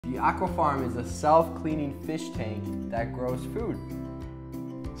The AquaFarm is a self-cleaning fish tank that grows food.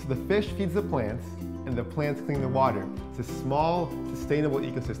 So the fish feeds the plants, and the plants clean the water. It's a small, sustainable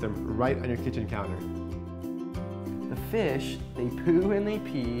ecosystem right on your kitchen counter. The fish, they poo and they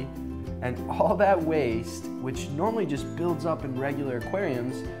pee, and all that waste, which normally just builds up in regular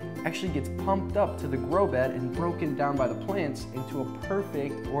aquariums, actually gets pumped up to the grow bed and broken down by the plants into a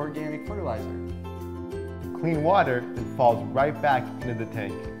perfect organic fertilizer. The clean water then falls right back into the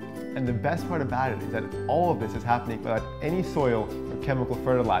tank. And the best part about it is that all of this is happening without any soil or chemical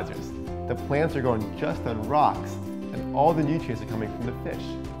fertilizers. The plants are growing just on rocks, and all the nutrients are coming from the fish.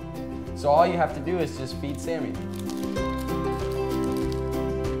 So all you have to do is just feed Sammy.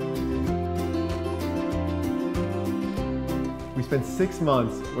 We spent 6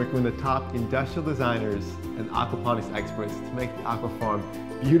 months working with the top industrial designers and aquaponics experts to make the AquaFarm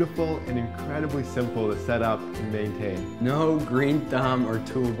beautiful and incredibly simple to set up and maintain. No green thumb or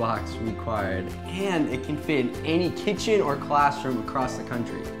toolbox required, and it can fit in any kitchen or classroom across the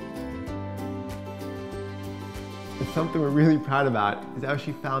country. And something we're really proud about is how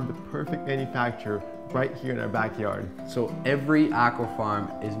she found the perfect manufacturer right here in our backyard. So every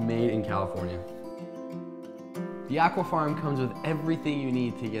AquaFarm is made in California. The AquaFarm comes with everything you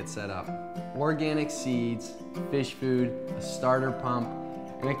need to get set up. Organic seeds, fish food, a starter pump,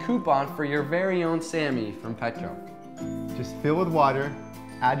 and a coupon for your very own Sammy from Petco. Just fill with water,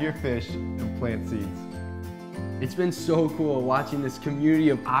 add your fish, and plant seeds. It's been so cool watching this community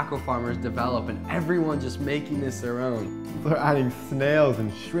of aquafarmers develop and everyone just making this their own. People are adding snails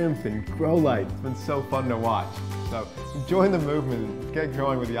and shrimp and grow lights. It's been so fun to watch. So join the movement and get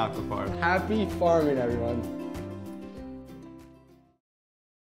growing with the AquaFarm. Happy farming, everyone.